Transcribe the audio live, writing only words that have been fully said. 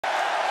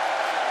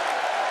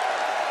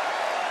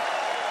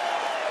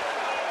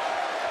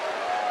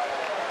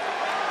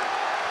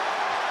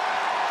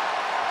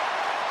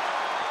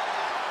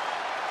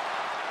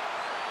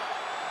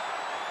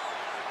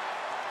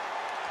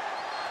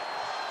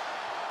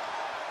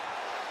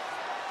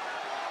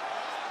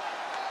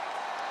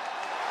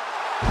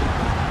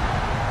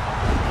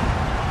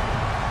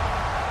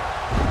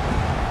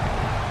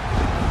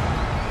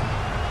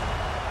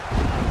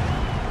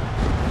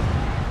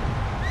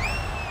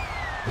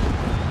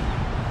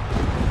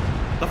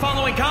The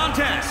following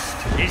contest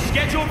is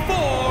scheduled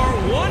for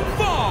one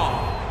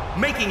fall.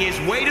 Making his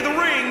way to the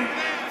ring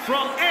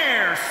from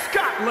Ayr,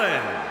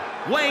 Scotland,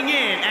 weighing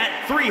in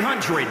at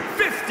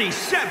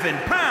 357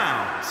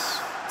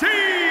 pounds,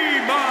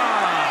 T-Man.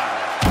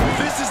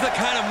 This is the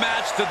kind of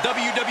match the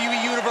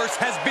WWE Universe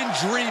has been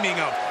dreaming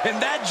of,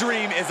 and that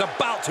dream is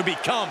about to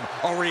become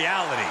a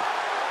reality.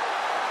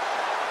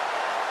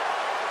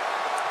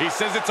 He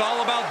says it's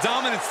all about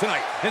dominance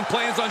tonight and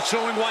plans on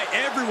showing why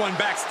everyone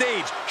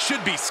backstage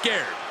should be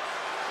scared.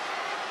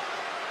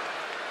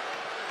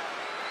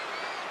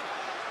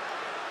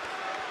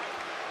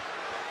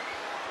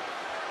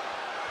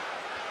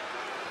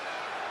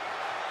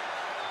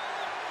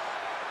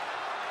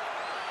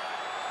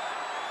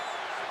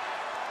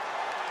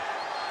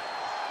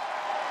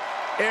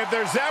 If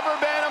there's ever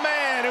been a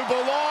man who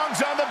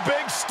belongs on the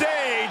big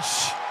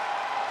stage,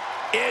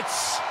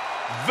 it's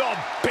the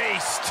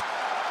Beast.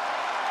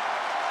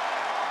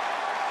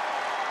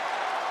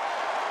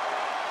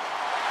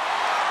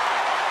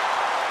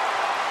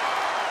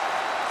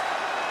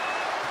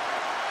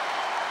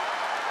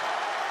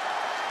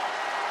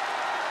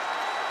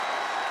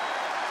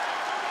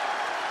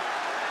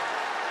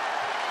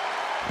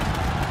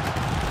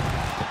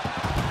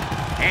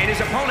 And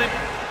his opponent,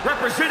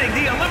 representing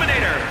the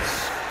Eliminators,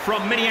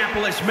 from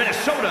Minneapolis,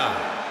 Minnesota,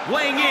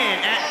 weighing in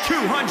at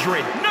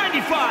 295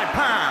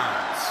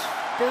 pounds,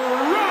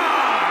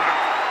 Brock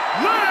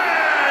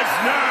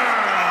Lesnar!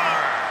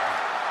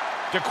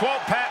 To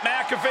quote Pat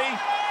McAfee,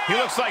 he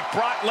looks like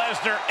Brock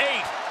Lesnar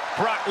ate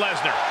Brock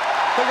Lesnar.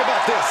 Think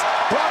about this.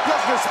 Brock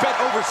Lesnar spent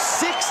over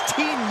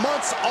 16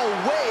 months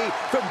away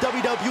from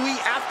WWE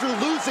after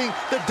losing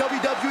the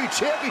WWE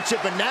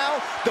Championship, and now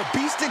the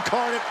Beast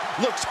Incarnate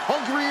looks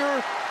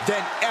hungrier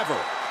than ever.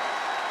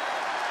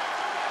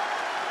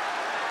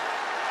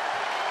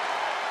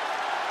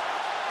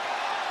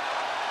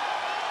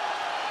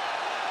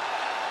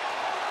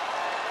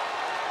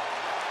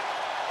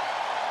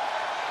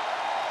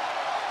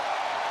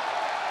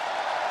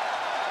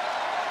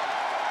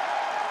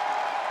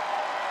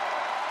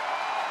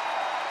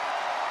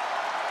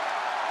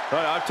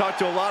 I've talked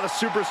to a lot of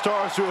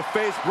superstars who have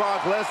faced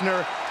Brock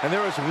Lesnar, and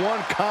there is one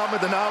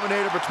common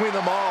denominator between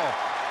them all.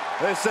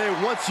 They say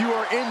once you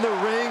are in the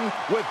ring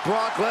with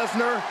Brock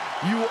Lesnar,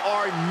 you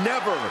are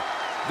never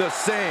the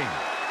same.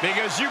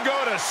 Because you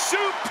go to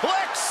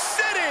Suplex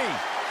City!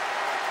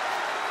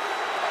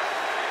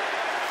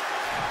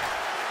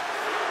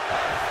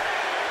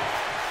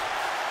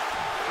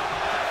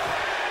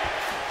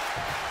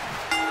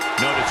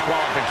 No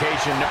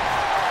disqualification.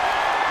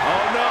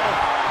 Oh, no.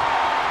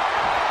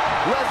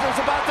 Lesnar's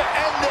about to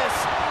end this.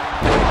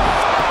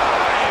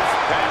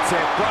 That's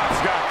it. Brock's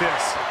got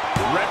this.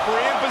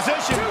 Referee in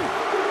position.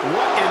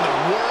 What in the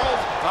world?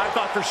 I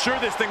thought for sure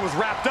this thing was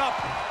wrapped up.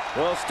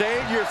 Well,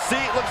 stay in your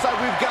seat. Looks like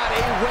we've got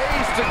a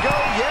ways to go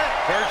yet.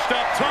 Perched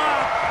up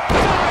top.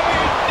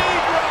 Diving knee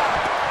drop.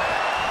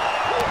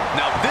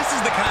 Now, this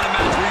is the kind of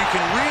match where you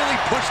can really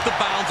push the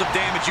bounds of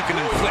damage you can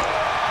inflict.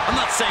 I'm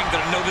not saying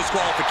that a no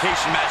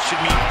disqualification match should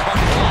mean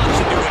carte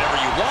blanche to do whatever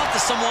you want to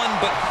someone,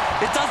 but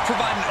it does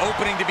provide an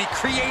opening to be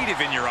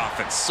creative in your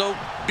offense, so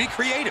be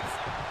creative.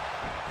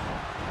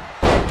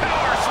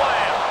 Power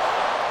slam.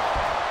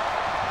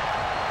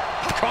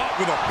 Caught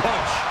with a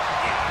punch.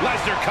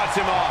 Lesnar cuts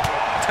him off.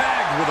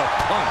 Tagged with a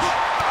punch.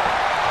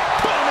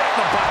 Boom, right in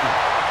the button.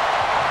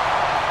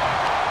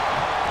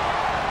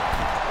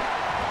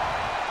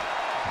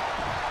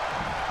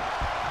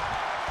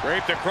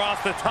 Draped across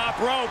the top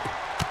rope.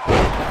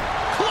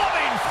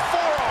 Clubbing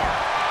forearm.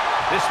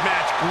 This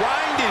match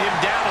grinded him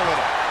down a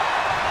little.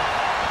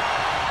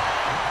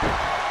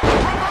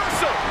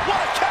 Reversal.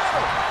 What a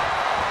counter.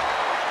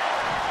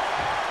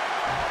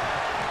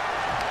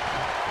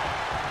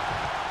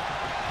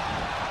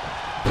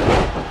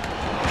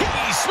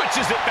 He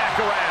switches it back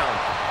around.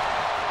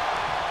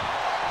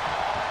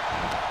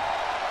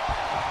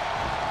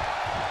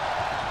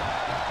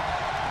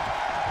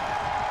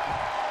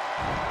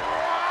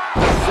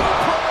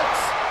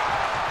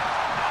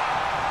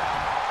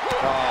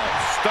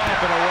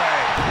 Stomping away.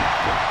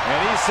 And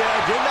he said,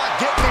 "You're not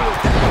getting me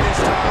with that this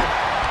time."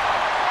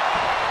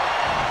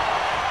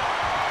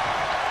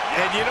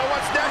 And you know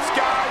what's next,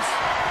 guys?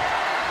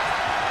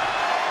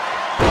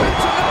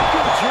 Into no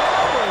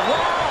control.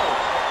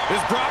 Wow.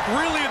 Is Brock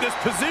really in this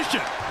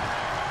position?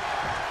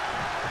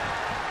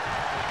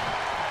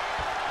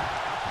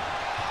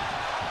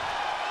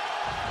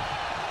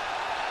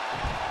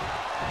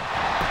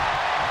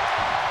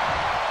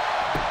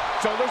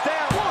 Shoulders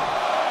down. 1,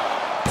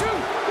 2.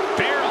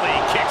 Barely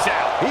kicks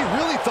out. He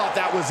really thought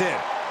that was it.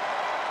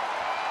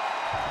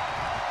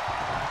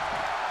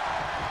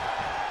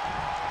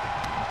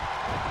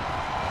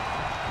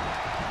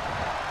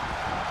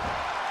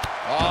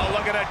 Oh,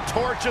 look at a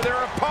torch of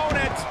their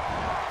opponent.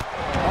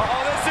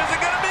 Oh, this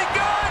isn't going to be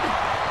good.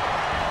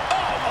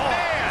 Oh,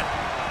 man.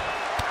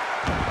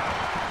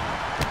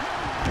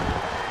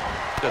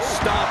 Just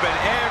stomping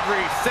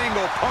every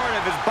single part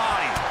of his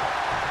body.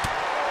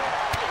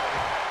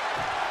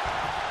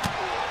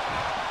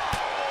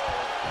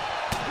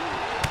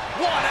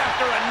 One after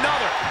after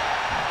another.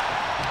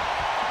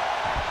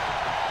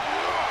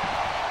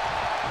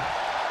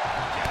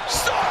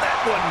 Saw that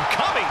one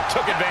coming,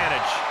 took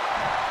advantage.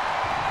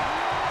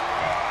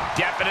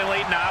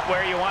 Definitely not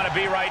where you want to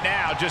be right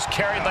now. Just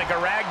carried like a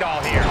rag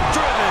doll here.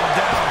 Driven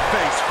down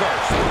face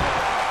first.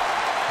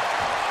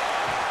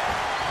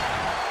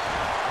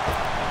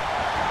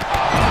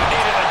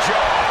 Needed a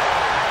jaw.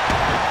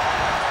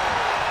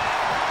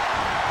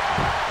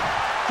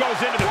 Goes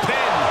into the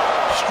pin.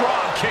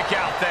 Strong kick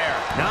out there.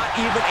 Not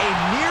even a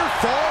near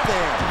fall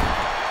there.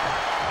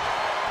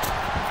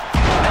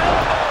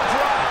 Elbow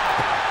drop.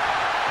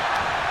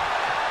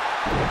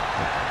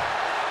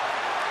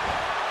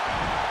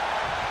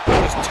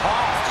 Was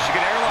tossed. She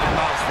get airline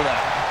miles for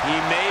that. He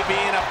may be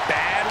in a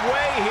bad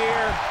way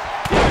here.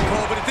 Yeah,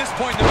 Cole, but at this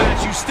point in the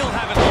match, you still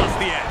haven't lost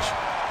the edge.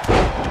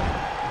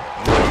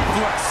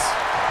 Ruthless.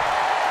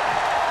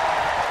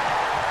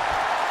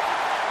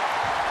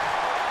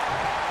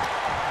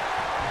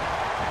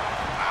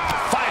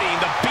 Fighting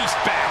the beast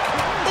back.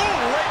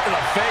 Ooh, right in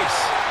the face.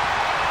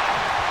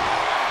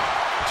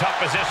 Tough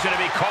position to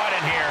be caught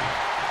in here.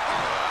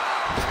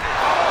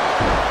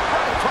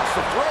 Right across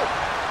the throat.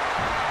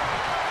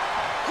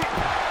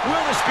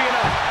 Will this be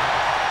enough?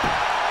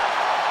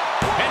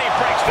 And he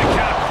breaks the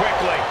count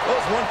quickly.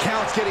 Those 1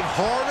 counts getting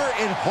harder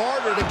and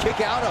harder to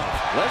kick out of.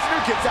 Lesnar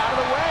gets out of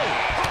the way.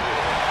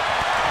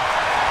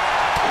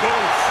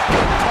 Oof.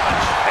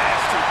 Punch.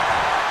 Nasty.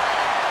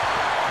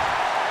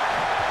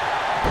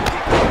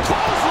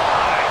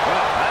 Clothesline.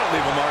 Well, that'll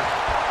leave a mark.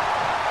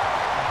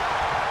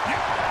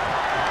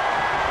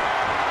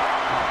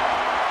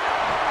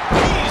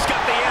 He's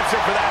got the answer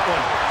for that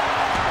one.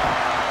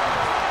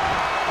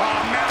 Oh,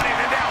 mounting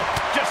it down.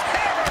 Just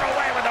hammered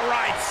away with the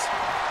rights.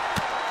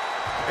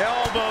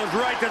 Elbows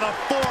right to the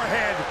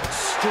forehead.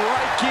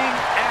 Striking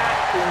at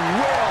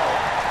will.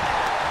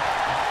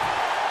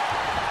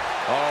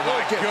 Oh, my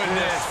Look at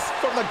goodness. this.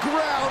 From the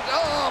ground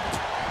up.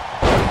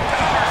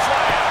 Power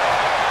slam.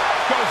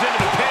 Goes into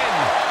the pin.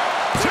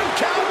 2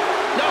 count.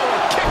 No, a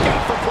kick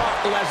out for Brock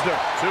Lesnar.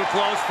 Too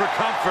close for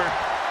comfort.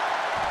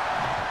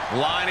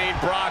 Lining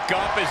Brock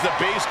up. Is the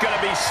Beast going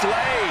to be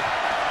slayed?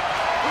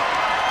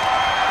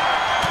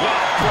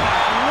 Well,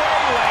 Brock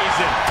waylays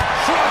him.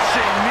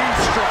 Crushing knee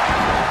strike.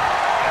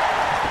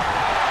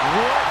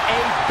 What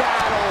a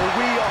battle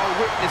we are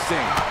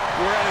witnessing.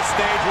 We're at a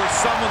stage where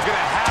someone's going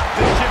to have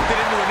to shift it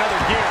into another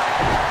gear.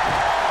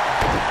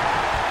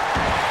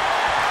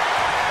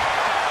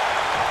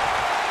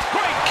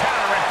 Great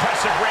counter.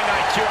 Impressive ring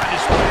IQ on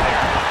display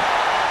there.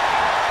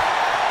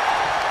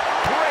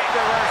 Great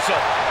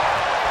reversal.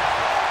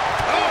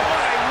 Oh,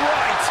 what a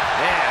right.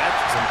 Man,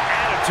 that's some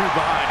attitude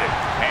behind it.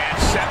 And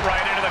set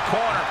right into the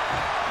corner.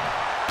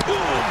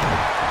 Boom.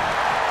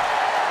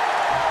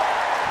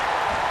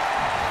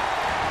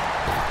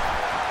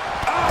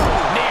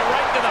 Oh, knee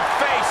right to the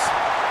face.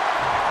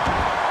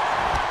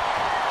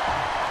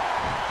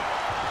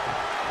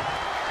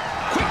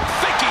 Quick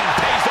thinking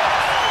pays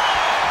off.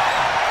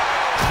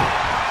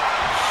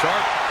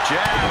 Sharp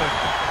jab.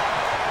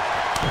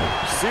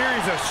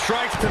 Series of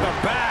strikes to the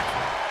back.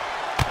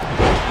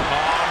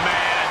 Oh,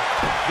 man.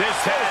 This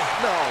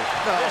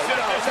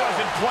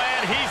wasn't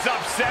planned. He's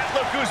upset.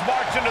 Look who's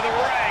marching to the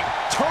ring.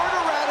 Turn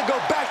around and go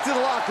back to the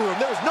locker room.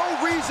 There's no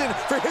reason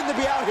for him to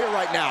be out here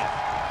right now.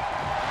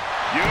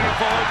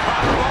 Beautiful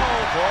combo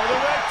for the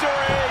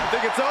victory. I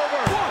think it's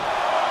over. 1,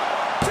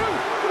 2.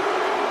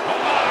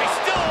 Oh, he's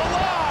still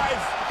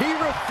alive. He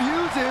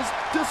refuses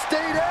to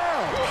stay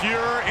down.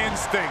 Pure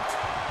instinct.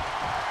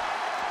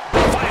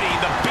 Fighting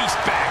the beast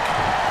back.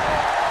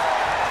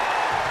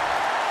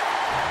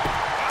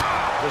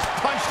 Just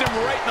punched him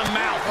right in the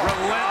mouth.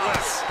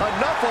 Relentless.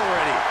 Enough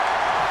already.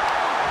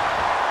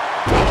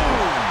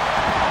 Boom.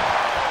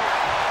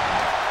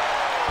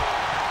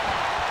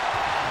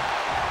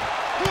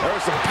 There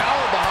was some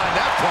power behind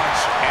that punch.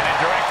 And a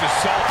direct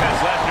assault has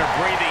Lesnar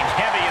breathing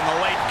heavy in the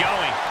late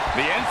going.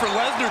 The end for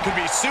Lesnar could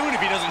be soon if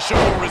he doesn't show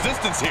more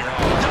resistance here.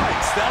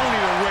 Yikes, that'll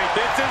need to wait.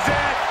 This is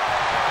it.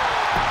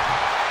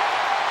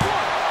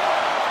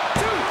 1,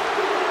 2.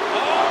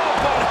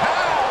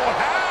 Oh, but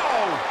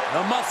how?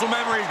 The muscle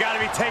memory's got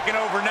to be taken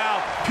over now.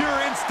 Pure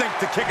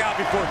instinct to kick out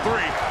before 3.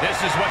 This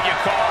is what you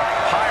call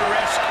high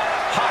risk,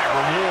 high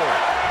reward.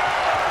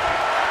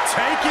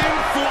 Taking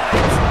flight.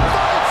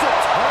 Finds a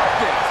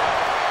target.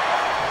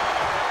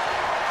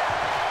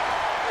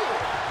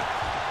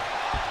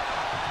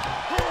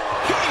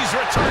 He's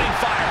returning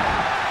fire.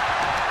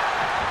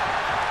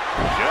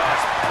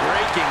 Just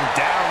breaking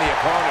down the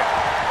opponent.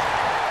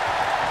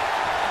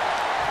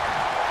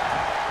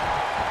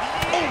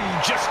 Boom,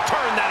 just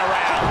turn that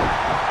around.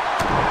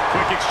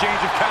 Quick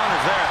exchange of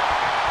counters there.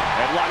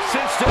 Headlock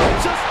system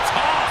just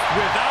tossed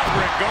without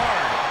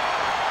regard.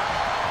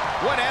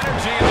 What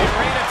energy in the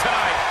arena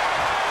tonight.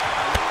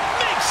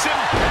 Makes him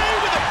pay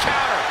with a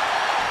counter.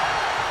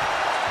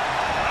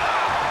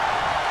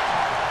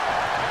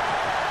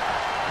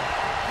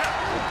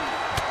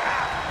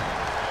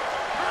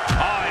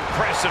 Oh,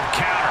 impressive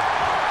counter.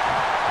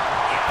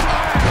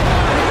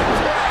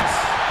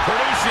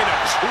 Producing a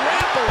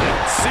trampling.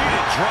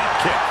 Seated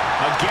drop kick.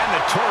 Again, the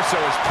torso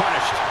is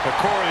punished. The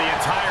core of the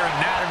entire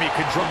anatomy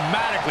could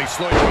dramatically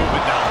slow your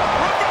movement down.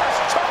 Reverse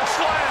choke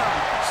slam.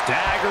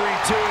 Staggering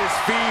to his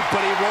feet,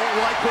 but he won't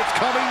like what's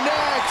coming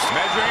next.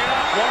 Measuring it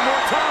up one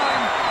more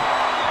time.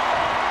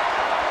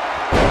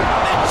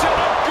 It's an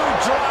up-through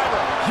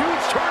driver.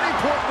 Huge turning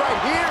point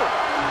right here.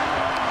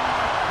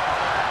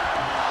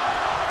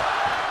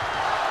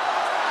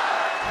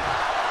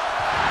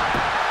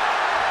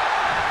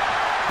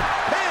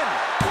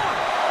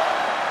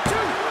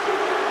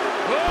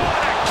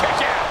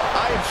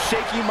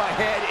 Shaking my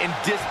head in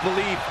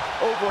disbelief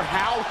over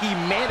how he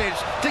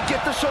managed to get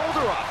the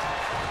shoulder up.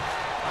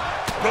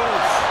 Boom.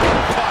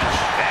 Punch.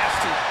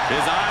 Nasty.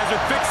 His eyes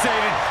are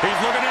fixated. He's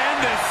looking to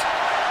end this.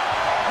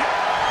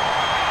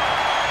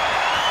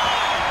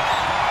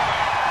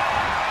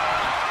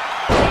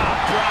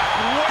 Drop.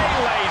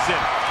 Waylays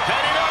him.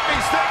 Heading up.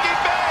 He's thinking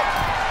big.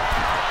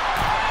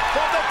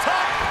 From the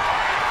top.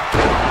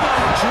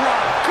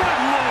 Drop. Good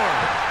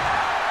Lord.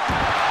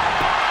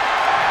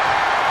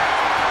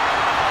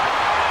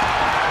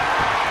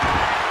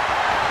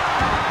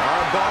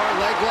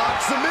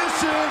 Lock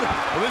submission.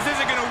 Well, this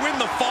isn't going to win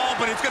the fall,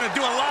 but it's going to do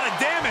a lot of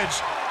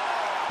damage.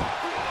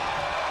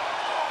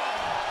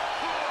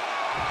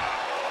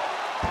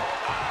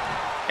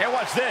 And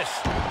watch this.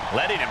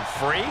 Letting him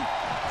free.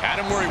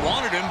 Had him where he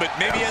wanted him, but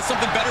maybe he has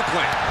something better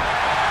planned.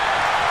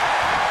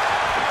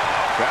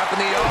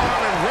 Trapping the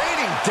arm and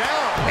raining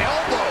down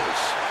elbows.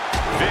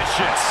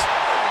 Vicious.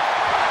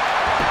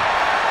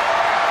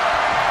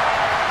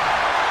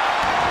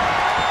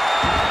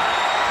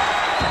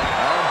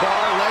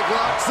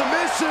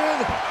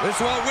 Submission. This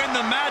won't win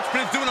the match,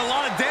 but it's doing a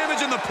lot of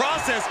damage in the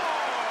process.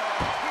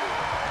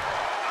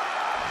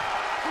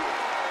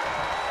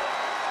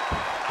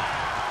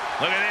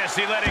 Look at this,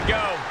 he let it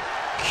go.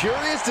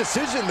 Curious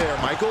decision there,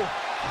 Michael.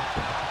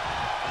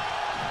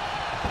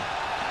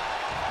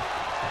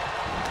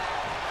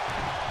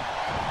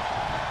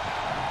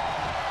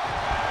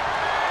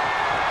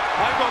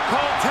 Michael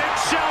Cole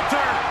takes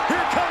shelter.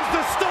 Here comes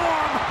the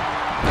storm.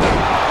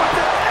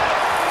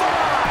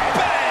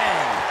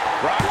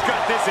 Brock's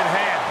got this in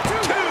hand.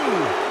 2, 3.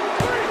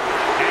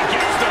 And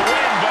gets the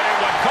win, but at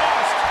what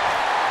cost?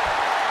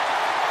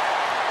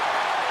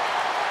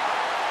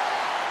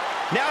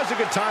 Now's a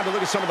good time to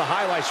look at some of the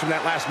highlights from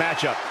that last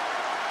matchup.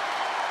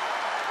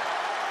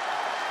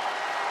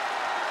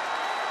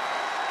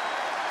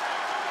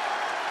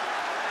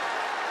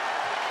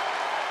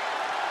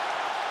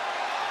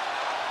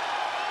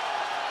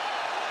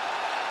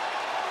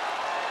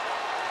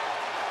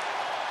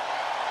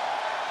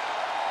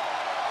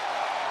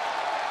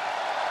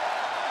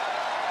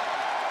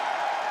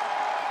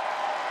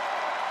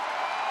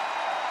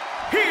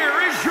 Here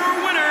is your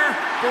winner,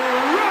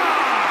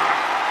 Brock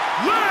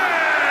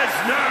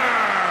Lesnar!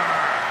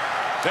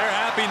 They're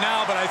happy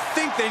now, but I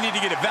think they need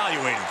to get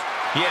evaluated.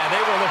 Yeah, they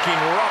were looking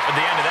rough at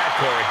the end of that,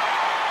 Corey.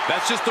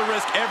 That's just the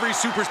risk every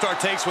superstar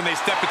takes when they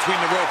step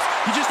between the ropes.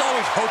 You just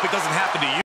always hope it doesn't happen to you.